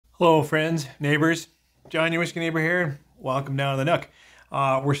Hello friends, neighbors, John, your whiskey neighbor here. Welcome down to the Nook.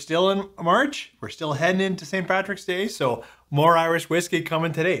 We're still in March. We're still heading into St. Patrick's Day, so more Irish whiskey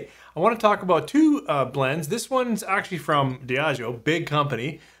coming today. I want to talk about two blends. This one's actually from Diageo, big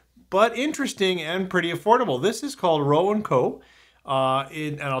company, but interesting and pretty affordable. This is called Roe Co.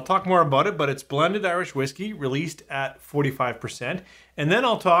 And I'll talk more about it, but it's blended Irish whiskey released at 45%. And then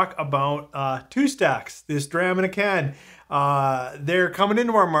I'll talk about Two Stacks, this dram in a can. They're coming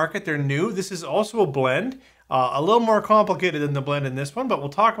into our market. They're new. This is also a blend, a little more complicated than the blend in this one, but we'll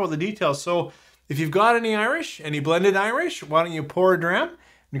talk about the details. So if you've got any Irish, any blended Irish, why don't you pour a dram?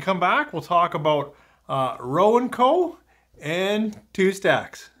 When you come back, we'll talk about Roe Co. and Two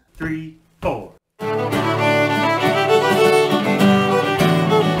Stacks. 3, 4.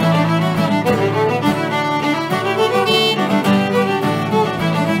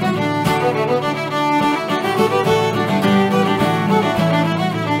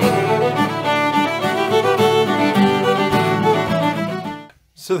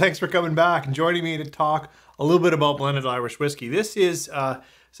 So thanks for coming back and joining me to talk a little bit about blended Irish whiskey. This is,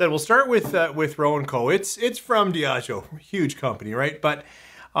 we'll start with Roe Co. It's from Diageo, huge company, right? But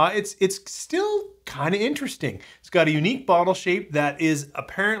it's still kind of interesting. It's got a unique bottle shape that is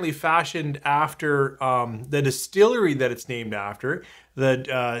apparently fashioned after the distillery that it's named after.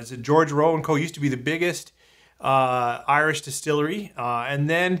 The George Roe Co. used to be the biggest Irish distillery, and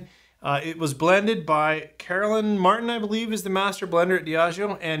then it was blended by Carolyn Martin, I believe, is the master blender at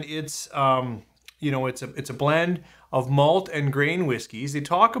Diageo, and it's it's a blend of malt and grain whiskeys. They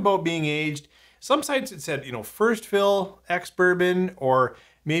talk about being aged. Some sites it said first fill ex-bourbon, or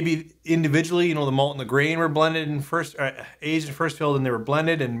maybe individually the malt and the grain were blended in first, aged in first fill, and they were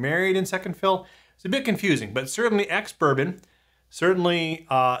blended and married in second fill. It's a bit confusing, but certainly ex-bourbon, certainly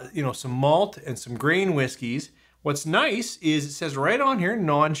some malt and some grain whiskeys. What's nice is it says right on here,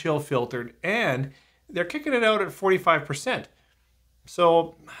 non-chill filtered, and they're kicking it out at 45%.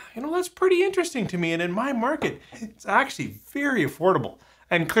 So, that's pretty interesting to me. And in my market, it's actually very affordable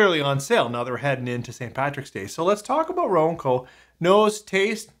and clearly on sale now that we're heading into St. Patrick's Day. So let's talk about Roe Co. Nose,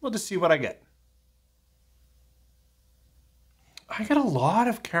 taste, we'll just see what I get. I get a lot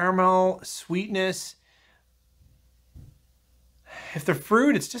of caramel, sweetness. If the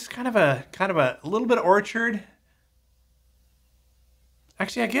fruit, it's just kind of a little bit of orchard.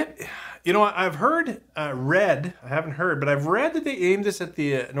 Actually, I get, I've heard, I haven't heard, but I've read that they aimed this at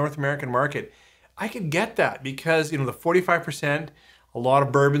the North American market. I could get that because, the 45%, a lot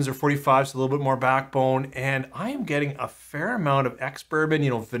of bourbons are 45, so a little bit more backbone, and I am getting a fair amount of ex-bourbon,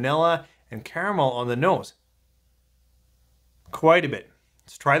 vanilla and caramel on the nose. Quite a bit.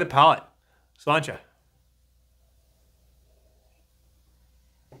 Let's try the palate. Sláinte.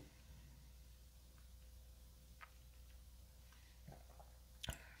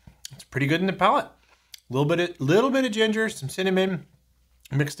 Pretty good in the palate. A little bit of ginger, some cinnamon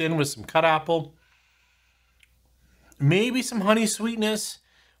mixed in with some cut apple. Maybe some honey sweetness,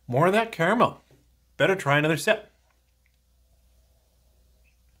 more of that caramel. Better try another sip.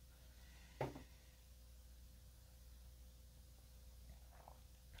 A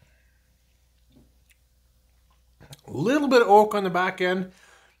little bit of oak on the back end.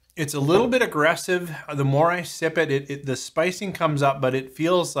 It's a little bit aggressive. The more I sip it, the spicing comes up, but it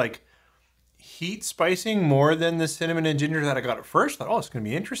feels like heat spicing more than the cinnamon and ginger that I got at first. Thought, it's going to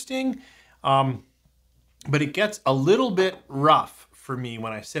be interesting. But it gets a little bit rough for me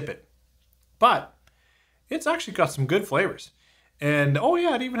when I sip it. But it's actually got some good flavors. And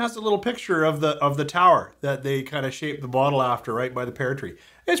it even has a little picture of the tower that they kind of shaped the bottle after, right by the pear tree.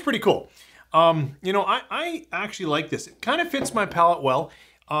 It's pretty cool. I actually like this. It kind of fits my palate well.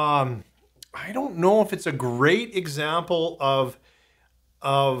 I don't know if it's a great example of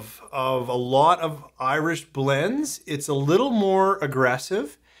a lot of Irish blends. It's a little more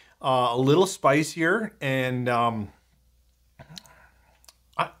aggressive, a little spicier, and I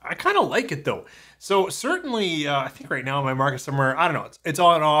kind of like it though. So certainly, I think right now in my market somewhere, I don't know, it's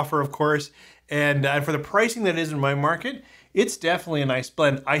on offer, of course, and for the pricing that is in my market, it's definitely a nice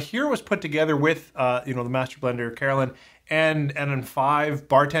blend. I hear it was put together with the master blender Carolyn and then 5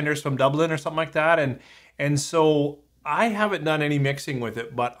 bartenders from Dublin or something like that, and so I haven't done any mixing with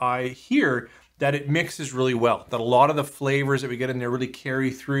it, but I hear that it mixes really well, that a lot of the flavors that we get in there really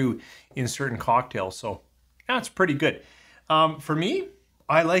carry through in certain cocktails. So yeah, it's pretty good. For me,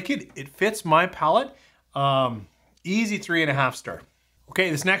 I like it. It fits my palate. Easy 3.5 star.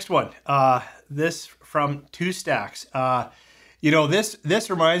 Okay, this next one, this from Two Stacks. This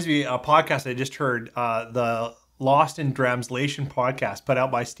reminds me of a podcast I just heard, the Lost in Translation podcast put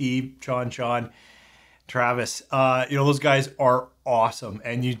out by Steve, Sean, Travis. Those guys are awesome,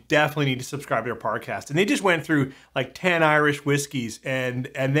 and you definitely need to subscribe to their podcast. And they just went through like 10 Irish whiskeys, and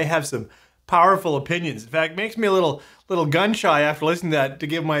they have some powerful opinions. In fact, it makes me a little gun shy after listening to that to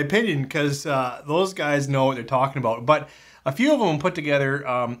give my opinion, because those guys know what they're talking about. But a few of them put together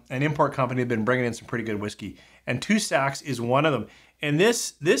an import company have been bringing in some pretty good whiskey, and Two Stacks is one of them. And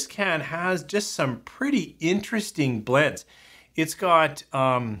this can has just some pretty interesting blends. It's got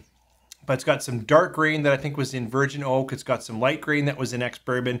but it's got some dark grain that I think was in virgin oak. It's got some light grain that was in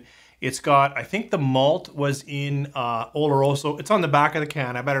ex-bourbon. It's got, I think the malt was in Oloroso. It's on the back of the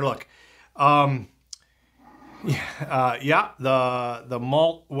can. I better look. Yeah, the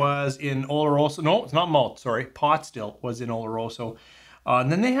malt was in Oloroso. No, it's not malt, sorry. Pot still was in Oloroso.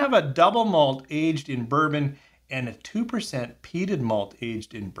 And then they have a double malt aged in bourbon and a 2% peated malt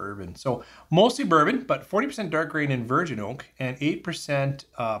aged in bourbon. So mostly bourbon, but 40% dark grain in virgin oak and 8%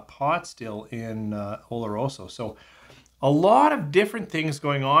 pot still in Oloroso. So a lot of different things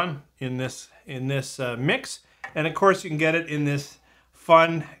going on in this mix. And of course you can get it in this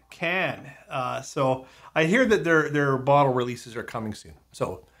fun can. So I hear that their bottle releases are coming soon.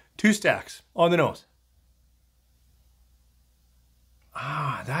 So Two Stacks on the nose.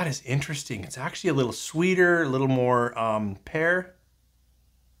 Ah, that is interesting. It's actually a little sweeter, a little more pear.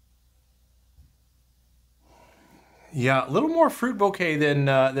 Yeah, a little more fruit bouquet than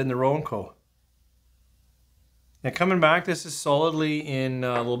the Roe Co. Now coming back, this is solidly in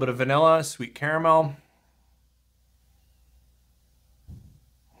a little bit of vanilla, sweet caramel.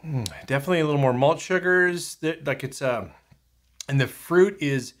 Definitely a little more malt sugars. Like it's and the fruit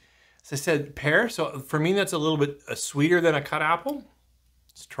is, as I said, pear. So for me, that's a little bit sweeter than a cut apple.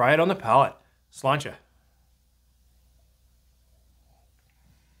 Let's try it on the palate. Sláinte.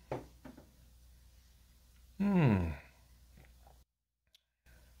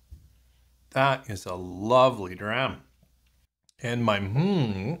 That is a lovely dram. And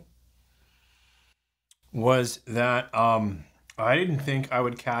my was that I didn't think I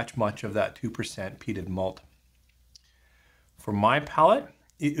would catch much of that 2% peated malt. For my palate,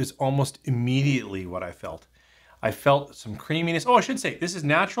 it was almost immediately what I felt. I felt some creaminess. Oh, I should say, this is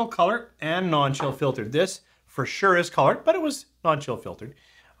natural color and non-chill filtered. This for sure is colored, but it was non-chill filtered.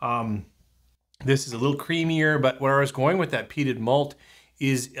 This is a little creamier, but where I was going with that peated malt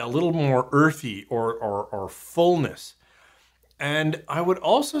is a little more earthy or fullness. And I would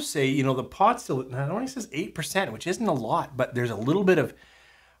also say, you know, the pot still, it only says 8%, which isn't a lot, but there's a little bit of,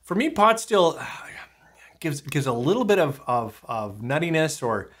 for me, pot still gives a little bit of nuttiness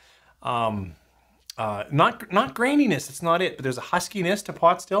or not graininess. It's not it, but there's a huskiness to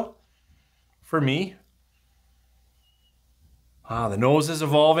pot still for me. The nose is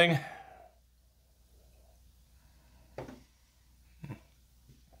evolving.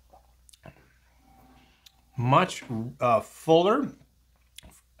 Much fuller,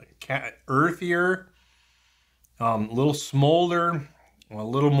 earthier, a little smolder, a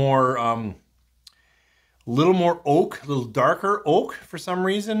little more oak, a little darker oak for some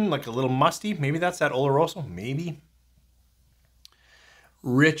reason, like a little musty. Maybe that's that Oloroso, maybe.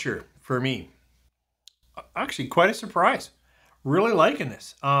 Richer for me. Actually, quite a surprise. Really liking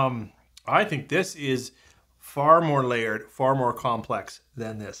this. I think this is far more layered, far more complex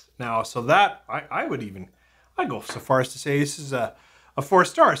than this. Now, so that, I'd go so far as to say this is a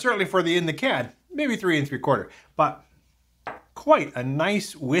 4-star, certainly for the in the can, maybe 3 3/4, but quite a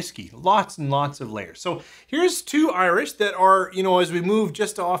nice whiskey, lots and lots of layers. So here's two Irish that are, you know, as we move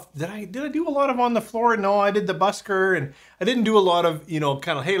just off, did I do a lot of on the floor? No, I did the busker, and I didn't do a lot of, you know,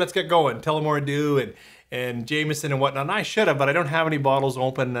 kind of, hey, let's get going, Tullamore Dew and Jameson and whatnot. And I should have, but I don't have any bottles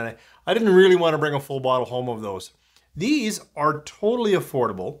open, and I didn't really want to bring a full bottle home of those. These are totally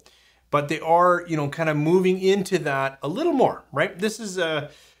affordable, but they are, you know, kind of moving into that a little more, right? This is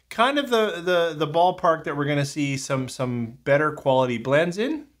kind of the ballpark that we're going to see some better quality blends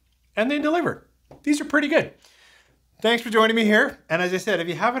in, and they deliver. These are pretty good. Thanks for joining me here. And as I said, if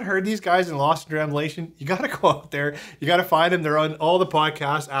you haven't heard these guys in Lost in Translation, you got to go out there. You got to find them. They're on all the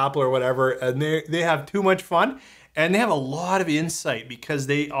podcasts, Apple or whatever, and they have too much fun, and they have a lot of insight because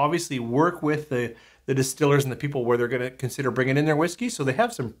they obviously work with the distillers and the people where they're going to consider bringing in their whiskey. So they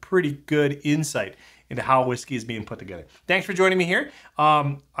have some pretty good insight into how whiskey is being put together. Thanks for joining me here.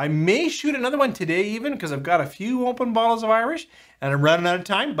 I may shoot another one today even because I've got a few open bottles of Irish and I'm running out of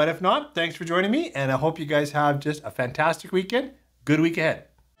time. But if not, thanks for joining me. And I hope you guys have just a fantastic weekend. Good week ahead.